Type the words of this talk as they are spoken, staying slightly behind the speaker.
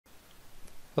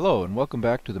Hello and welcome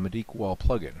back to the Medeek wall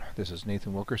plugin. This is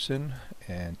Nathan Wilkerson,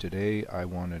 and today I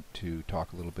wanted to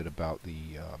talk a little bit about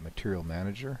the material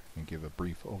manager and give a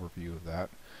brief overview of that,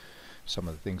 some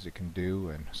of the things it can do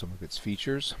and some of its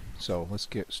features. So let's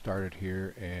get started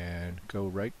here and go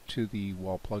right to the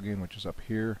wall plugin, which is up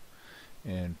here,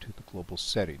 and to the global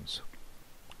settings.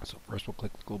 So first we'll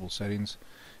click the global settings,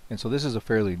 and so this is a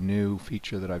fairly new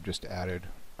feature that I've just added.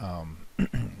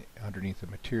 Underneath the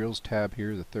materials tab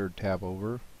here, the third tab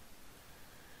over,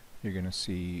 you're going to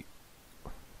see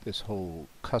this whole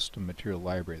custom material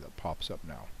library that pops up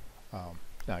now.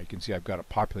 Now you can see I've got it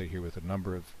populated here with a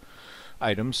number of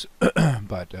items,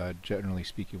 but generally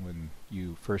speaking, when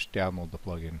you first download the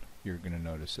plugin, you're going to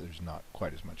notice that there's not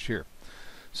quite as much here.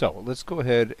 So let's go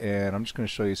ahead, and I'm just going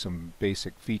to show you some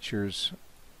basic features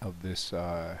of this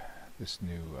this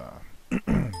new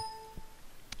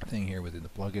thing here within the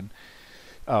plugin.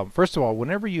 First of all,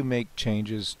 whenever you make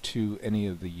changes to any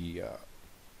of the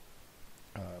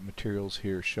materials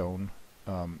here shown,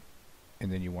 and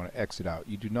then you want to exit out,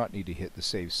 you do not need to hit the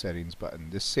Save Settings button.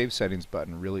 This Save Settings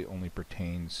button really only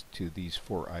pertains to these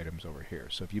 4 items over here.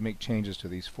 So if you make changes to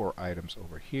these 4 items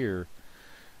over here,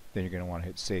 then you're going to want to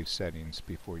hit Save Settings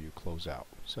before you close out.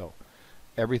 So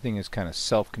everything is kind of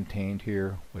self-contained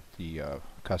here with the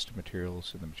custom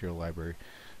materials in the material library.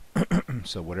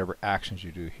 So whatever actions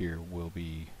you do here will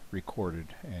be recorded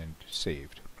and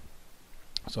saved.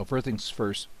 So first things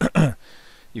first,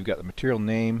 you've got the material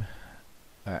name.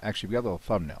 Actually, we've got a little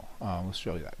thumbnail. Let's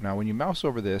show you that. Now when you mouse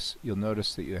over this, you'll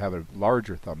notice that you have a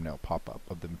larger thumbnail pop up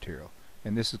of the material.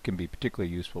 And this can be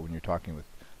particularly useful when you're talking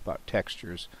about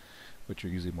textures, which are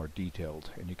usually more detailed.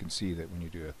 And you can see that when you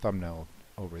do a thumbnail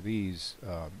over these,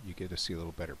 you get to see a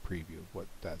little better preview of what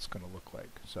that's going to look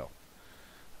like. So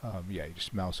yeah, you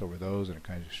just mouse over those and it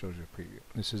kind of just shows you a preview.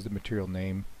 This is the material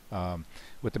name.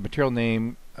 With the material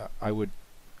name, I would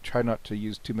try not to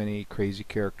use too many crazy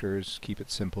characters. Keep it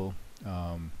simple.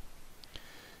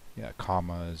 Yeah,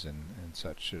 commas and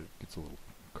such. It gets a little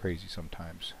crazy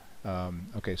sometimes.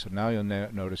 Okay, so now you'll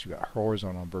notice you've got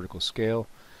horizontal and vertical scale.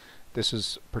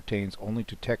 This pertains only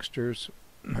to textures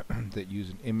that use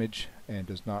an image and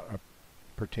does not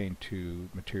pertain to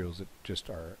materials that just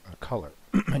are a color.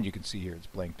 And you can see here it's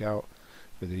blanked out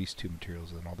for these 2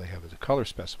 materials, and all they have is a color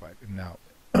specified. And now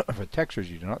for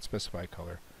textures you do not specify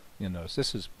color. You'll notice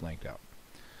this is blanked out.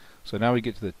 So now we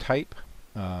get to the type.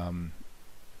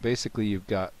 Basically you've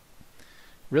got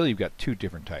 2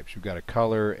 different types. You've got a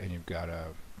color and you've got a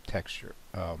texture.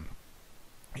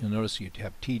 You'll notice you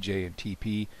have TJ and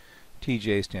TP.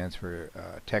 TJ stands for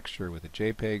texture with a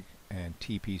JPEG, and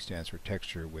TP stands for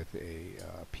texture with a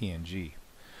PNG.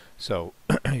 So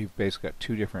you've basically got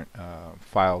 2 different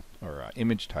file or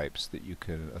image types that you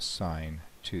could assign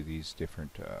to these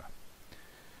different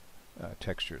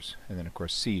textures. And then of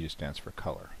course C just stands for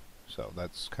color. So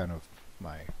that's kind of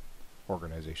my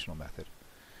organizational method.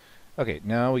 Okay,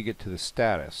 now we get to the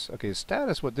status. Okay,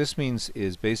 status, what this means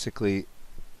is basically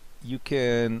you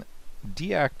can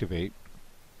deactivate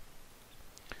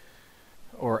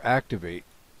or activate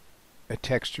a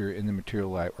texture in the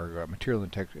material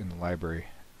in the library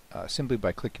simply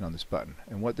by clicking on this button.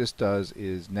 And what this does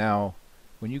is now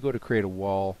when you go to create a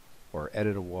wall or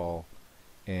edit a wall,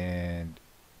 and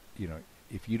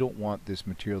if you don't want this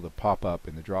material to pop up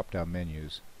in the drop down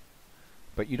menus,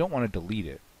 but you don't want to delete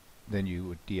it, then you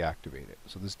would deactivate it.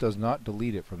 So this does not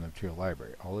delete it from the material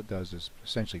library. All it does is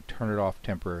essentially turn it off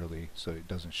temporarily so it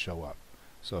doesn't show up.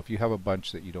 So if you have a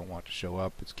bunch that you don't want to show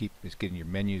up, it's getting your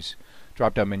menus,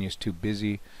 drop-down menus too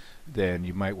busy, then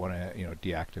you might want to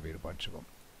deactivate a bunch of them.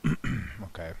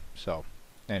 Okay, so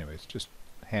anyways, just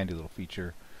a handy little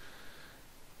feature.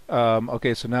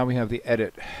 Okay, so now we have the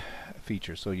edit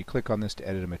feature. So you click on this to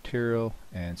edit a material,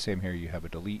 and same here, you have a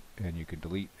delete, and you can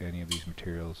delete any of these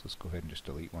materials. Let's go ahead and just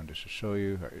delete one just to show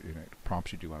you. It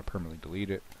prompts you, do you want to permanently delete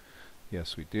it?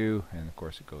 Yes, we do, and of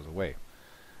course it goes away.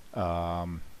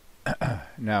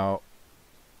 Now,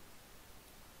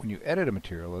 when you edit a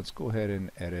material, let's go ahead and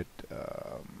edit,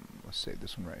 let's say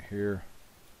this one right here.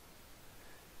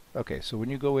 Okay, so when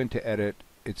you go into edit,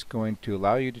 it's going to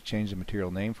allow you to change the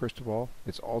material name first of all.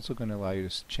 It's also going to allow you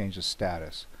to change the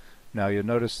status. Now you'll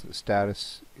notice the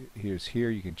status is here.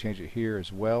 You can change it here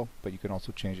as well, but you can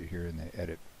also change it here in the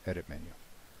edit menu.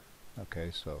 Okay,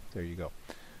 so there you go.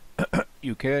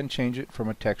 You can change it from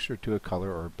a texture to a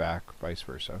color or back, vice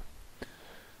versa.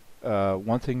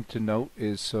 One thing to note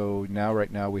is, so now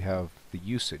right now we have the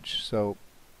usage. So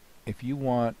if you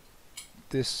want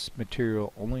this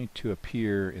material only to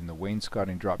appear in the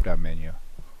wainscoting drop down menu,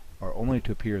 or only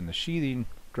to appear in the sheathing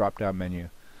drop down menu,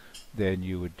 then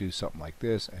you would do something like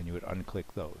this and you would unclick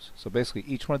those. So basically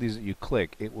each one of these that you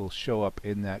click, it will show up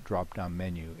in that drop down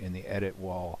menu in the edit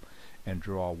wall and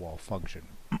draw wall function.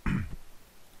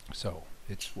 So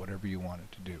it's whatever you want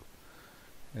it to do.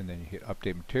 And then you hit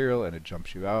update material and it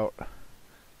jumps you out.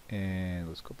 And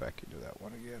let's go back into that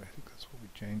one again. I think that's what we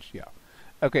changed. Yeah.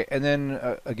 Okay, and then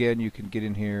again you can get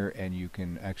in here and you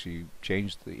can actually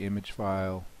change the image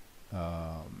file.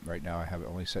 Right now I have it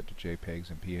only set to JPEGs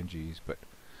and PNGs, but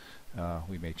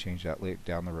we may change that later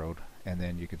down the road. And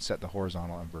then you can set the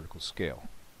horizontal and vertical scale.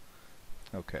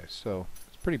 Okay, so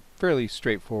it's fairly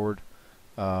straightforward.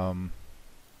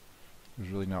 There's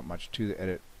really not much to the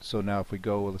edit. So now if we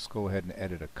go, let's go ahead and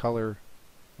edit a color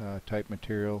type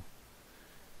material.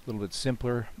 A little bit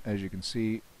simpler, as you can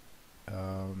see.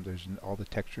 All the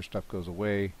texture stuff goes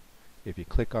away. If you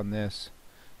click on this,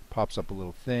 it pops up a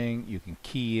little thing. You can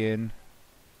key in,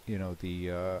 the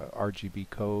RGB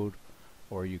code,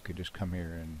 or you can just come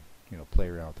here and play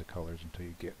around with the colors until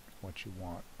you get what you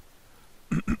want.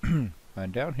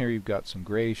 And down here you've got some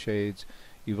gray shades.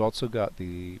 You've also got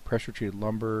the pressure treated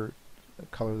lumber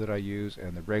color that I use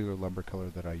and the regular lumber color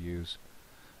that I use,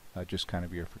 just kind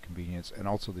of here for convenience, and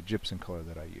also the gypsum color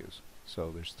that I use.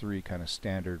 So there's three kind of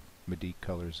standard Medeek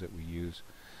colors that we use,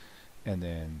 and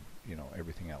then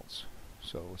everything else.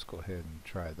 So let's go ahead and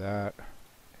try that,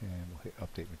 and we'll hit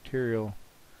update material,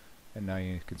 and now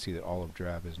you can see that olive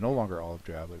drab is no longer olive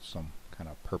drab, it's some kind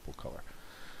of purple color.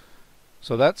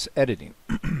 So that's editing.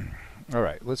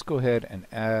 Alright, let's go ahead and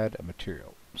add a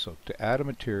material. So to add a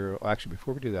material, actually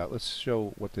before we do that, let's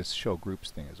show what this show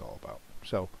groups thing is all about.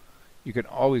 So you can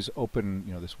always open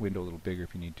this window a little bigger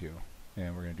if you need to,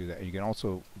 and we're going to do that. And you can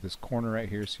also, this corner right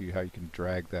here, see how you can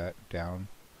drag that down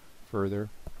further,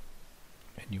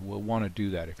 and you will want to do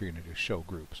that if you're going to do show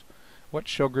groups. What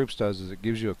show groups does is it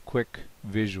gives you a quick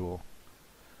visual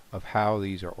of how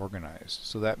these are organized.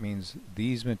 So that means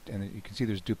these, and you can see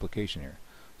there's duplication here.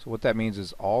 So what that means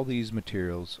is all these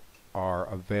materials are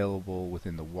available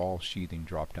within the wall sheathing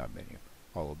drop-down menu.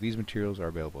 All of these materials are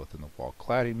available within the wall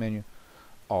cladding menu.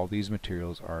 All these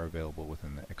materials are available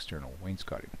within the external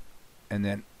wainscoting. And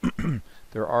then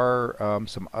there are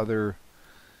some other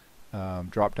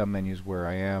drop-down menus where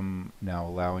I am now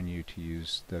allowing you to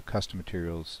use the custom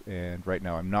materials, and right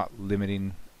now I'm not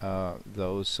limiting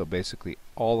those. So basically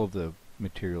all of the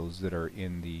materials that are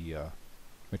in the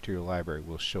material library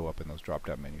will show up in those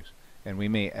drop-down menus, and we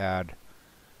may add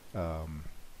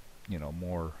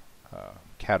more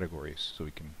categories so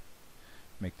we can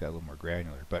make that a little more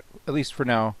granular. But at least for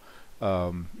now,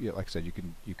 like I said, you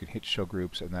can hit show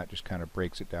groups, and that just kind of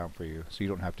breaks it down for you, so you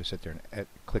don't have to sit there and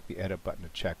click the edit button to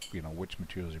check which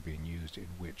materials are being used in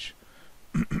which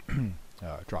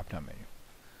drop-down menu.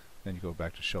 Then you go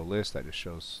back to show list. That just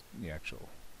shows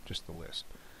just the list.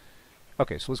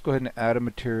 Okay, so let's go ahead and add a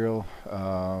material.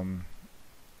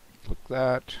 Look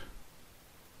that.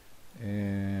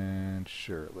 And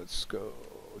sure, let's go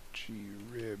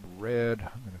G-Rib Red.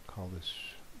 I'm going to call this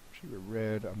G-Rib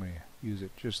Red. I'm going to use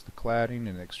it just the cladding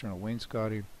and the external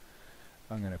wainscoting.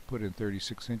 I'm going to put in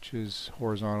 36 inches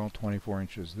horizontal, 24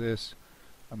 inches this.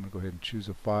 I'm going to go ahead and choose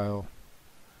a file.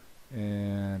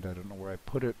 And I don't know where I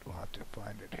put it. We'll have to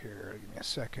find it here. Give me a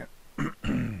second.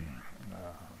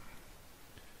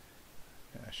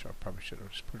 I probably should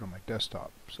have just put it on my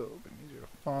desktop, so it would have been easier to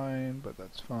find, but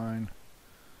that's fine.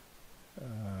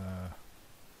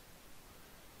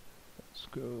 Let's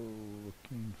go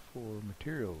looking for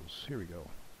materials. Here we go.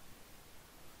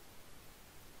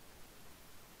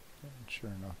 And sure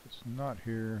enough, it's not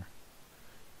here.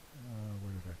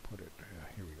 Where did I put it?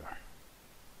 Here we are.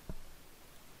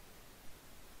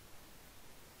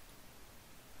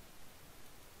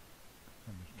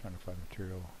 I'm just trying to find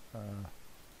material.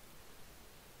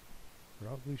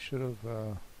 Probably should have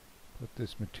put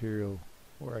this material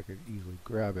where I could easily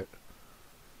grab it.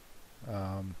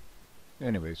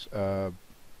 Anyways, yeah,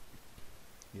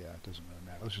 it doesn't really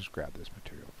matter. Let's just grab this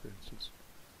material, for instance.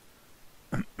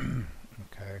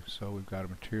 Okay, so we've got a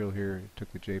material here. It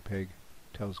took the JPEG,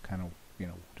 tells kind of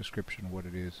description of what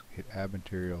it is. Hit add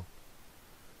material,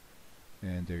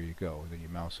 and there you go. Then you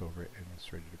mouse over it, and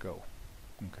it's ready to go.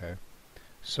 Okay,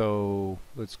 so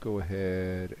let's go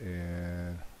ahead,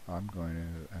 and I'm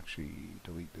going to actually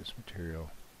delete this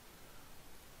material.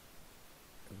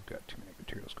 We've got too many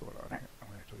materials going on here. I'm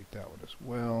going to delete that one as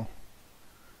well.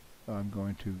 I'm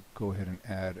going to go ahead and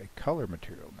add a color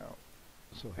material now.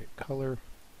 So hit color.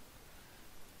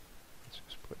 Let's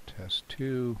just put test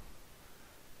 2.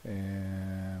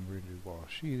 And we're going to do wall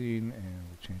sheathing, and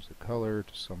we'll change the color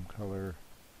to some color.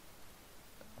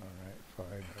 Alright,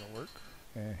 fine, that'll work.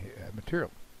 And hit add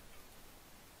material.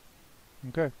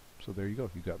 Okay, So there you go.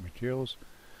 You've got materials.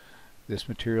 This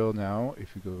material now,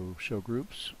 if you go show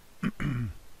groups,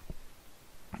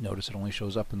 notice it only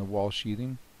shows up in the wall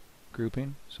sheathing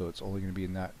grouping, so it's only going to be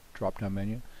in that drop-down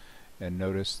menu. And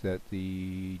notice that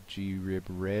the G-rib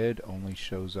red only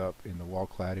shows up in the wall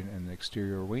cladding and the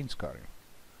exterior wainscoting.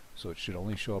 So it should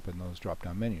only show up in those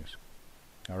drop-down menus.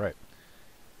 Alright,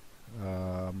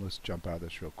 let's jump out of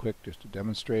this real quick just to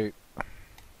demonstrate.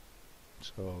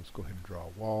 So let's go ahead and draw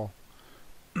a wall.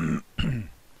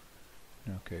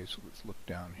 Okay, so let's look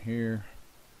down here,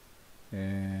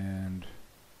 and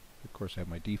of course I have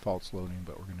my defaults loading,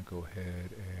 but we're going to go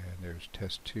ahead and there's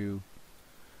test 2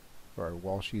 for our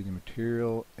wall sheathing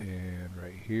material, and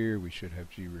right here we should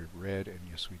have G-rib red, and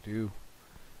yes we do.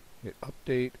 Hit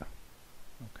update.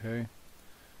 Okay,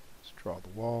 let's draw the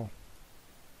wall,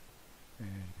 and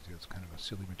you can see it's kind of a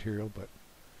silly material, but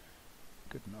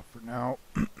good enough for now.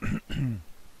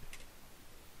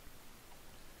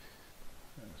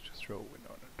 Let's just throw a window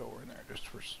and a door in there just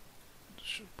for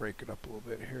should break it up a little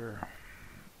bit here.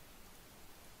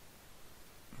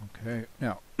 Okay,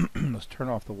 now let's turn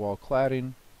off the wall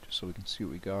cladding just so we can see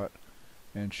what we got.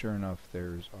 And sure enough,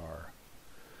 there's our.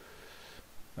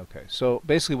 Okay, so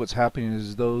basically what's happening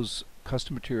is those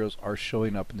custom materials are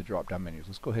showing up in the drop-down menus.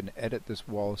 Let's go ahead and edit this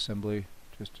wall assembly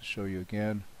just to show you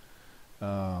again.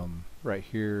 Right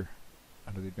here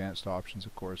under the advanced options,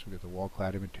 of course, we've got the wall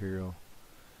cladding material.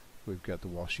 We've got the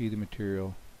wall sheathing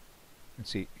material. And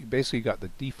see, you basically got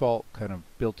the default kind of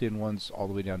built-in ones all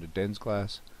the way down to dense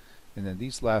glass. And then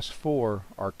these last 4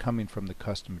 are coming from the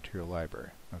custom material library.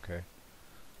 Okay,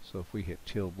 so if we hit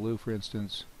teal blue, for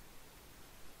instance,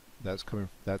 that's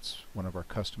one of our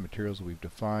custom materials that we've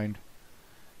defined.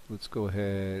 Let's go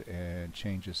ahead and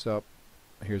change this up.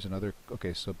 Here's another.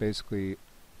 Okay, so basically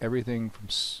everything from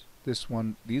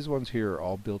these ones here are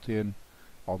all built in,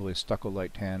 all the way stucco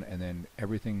light tan, and then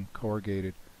everything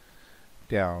corrugated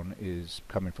down is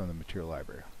coming from the material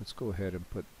library. Let's go ahead and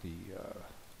put the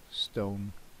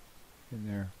stone in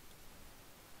there.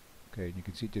 Okay, and you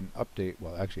can see it didn't update.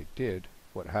 Well, actually it did.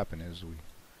 What happened is we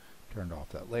turned off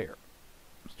that layer.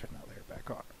 Let's turn that layer back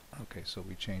on. Okay, so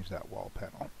we changed that wall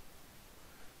panel.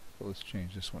 So let's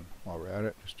change this one while we're at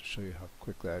it, just to show you how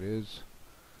quick that is.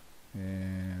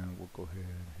 And we'll go ahead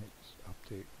and hit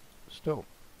update stone.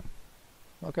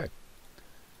 Okay.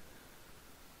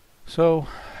 So,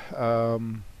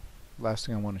 last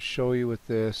thing I want to show you with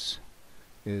this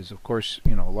is, of course,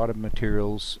 you know, a lot of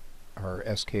materials are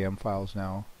SKM files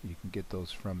now. You can get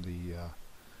those from the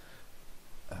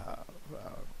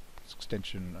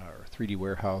extension or 3D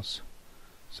warehouse.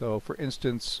 So, for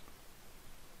instance,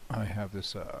 I have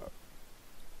this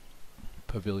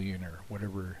pavilion or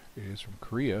whatever it is from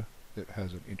Korea that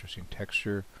has an interesting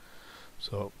texture.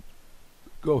 So,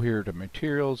 go here to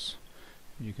materials.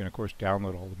 You can of course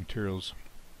download all the materials.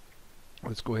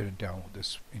 Let's go ahead and download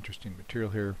this interesting material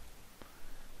here.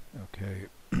 Okay.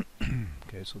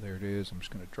 Okay, so there it is. I'm just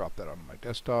going to drop that onto my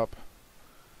desktop.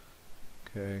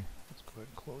 Okay, let's go ahead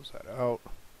and close that out.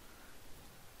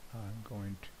 I'm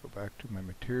going to go back to my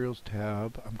materials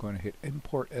tab. I'm going to hit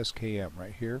import SKM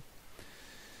right here.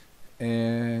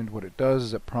 And what it does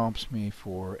is it prompts me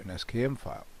for an SKM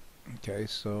file. Okay,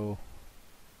 so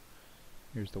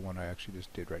here's the one I actually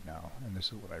just did right now, and this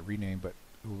is what I renamed, but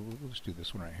we'll just do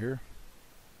this one right here.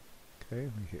 Okay,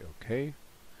 we hit OK,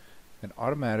 and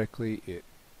automatically it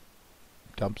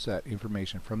dumps that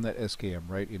information from that SKM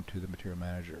right into the material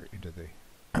manager, into the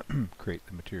create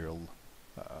the material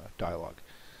dialog.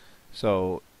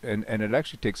 So, and it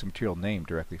actually takes the material name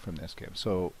directly from the SKM.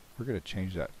 So we're going to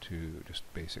change that to just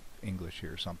basic English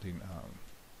here or something.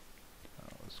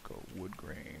 Let's go wood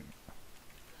grain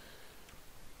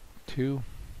 2.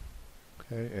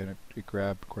 Okay, and it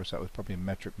grabbed, of course that was probably a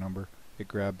metric number, it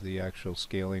grabbed the actual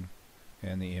scaling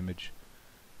and the image,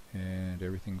 and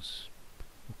everything's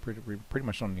pretty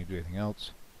much don't need to do anything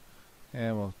else,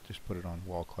 and we'll just put it on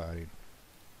wall cladding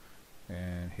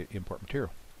and hit import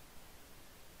material.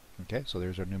 Okay, so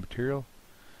there's our new material.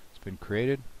 It's been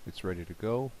created, it's ready to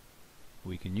go,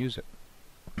 we can use it.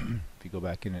 If you go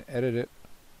back in and edit it,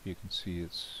 you can see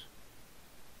it's,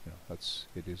 you know,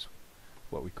 it is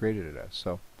what we created it as.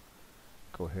 So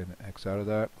go ahead and X out of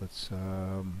that. Let's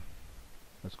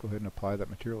go ahead and apply that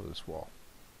material to this wall.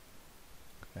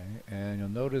 Okay, and you'll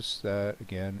notice that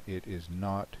again it is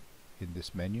not in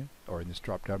this menu or in this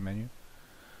drop down menu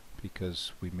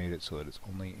because we made it so that it's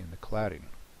only in the cladding.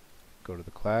 Go to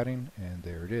the cladding and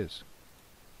there it is.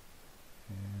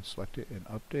 And select it and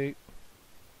update.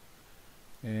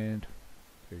 And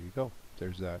there you go.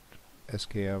 There's that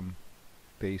SKM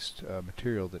based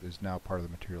material that is now part of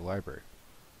the material library.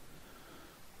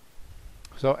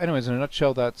 So anyways, in a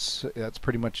nutshell, that's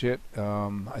pretty much it.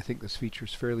 I think this feature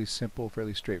is fairly simple,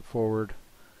 fairly straightforward.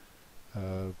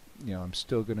 I'm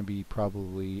still going to be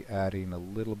probably adding a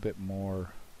little bit more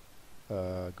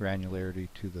granularity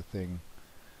to the thing,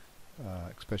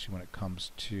 especially when it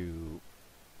comes to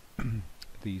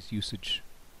these usage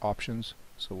options.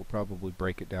 So we'll probably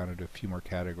break it down into a few more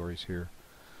categories here.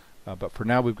 But for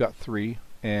now, we've got 3,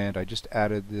 and I just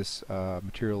added this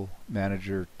material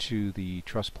manager to the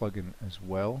truss plugin as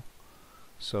well.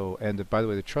 So, and by the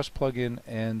way, the truss plugin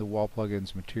and the wall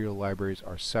plugins material libraries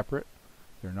are separate.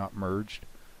 They're not merged.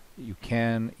 You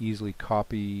can easily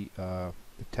copy the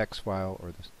text file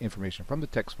or the information from the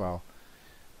text file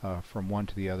from one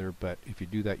to the other, but if you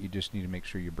do that, you just need to make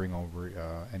sure you bring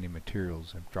over any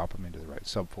materials and drop them into the right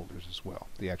subfolders as well,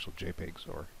 the actual JPEGs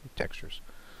or textures.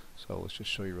 So let's just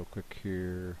show you real quick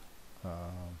here.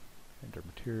 Enter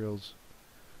materials.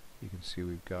 You can see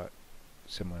we've got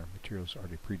similar materials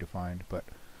already predefined, but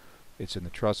it's in the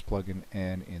truss plugin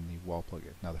and in the wall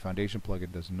plugin. Now the foundation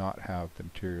plugin does not have the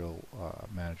material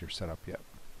manager set up yet.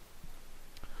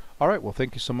 Alright, well,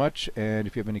 thank you so much, and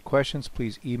if you have any questions,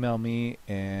 please email me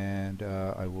and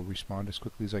I will respond as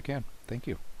quickly as I can. Thank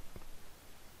you.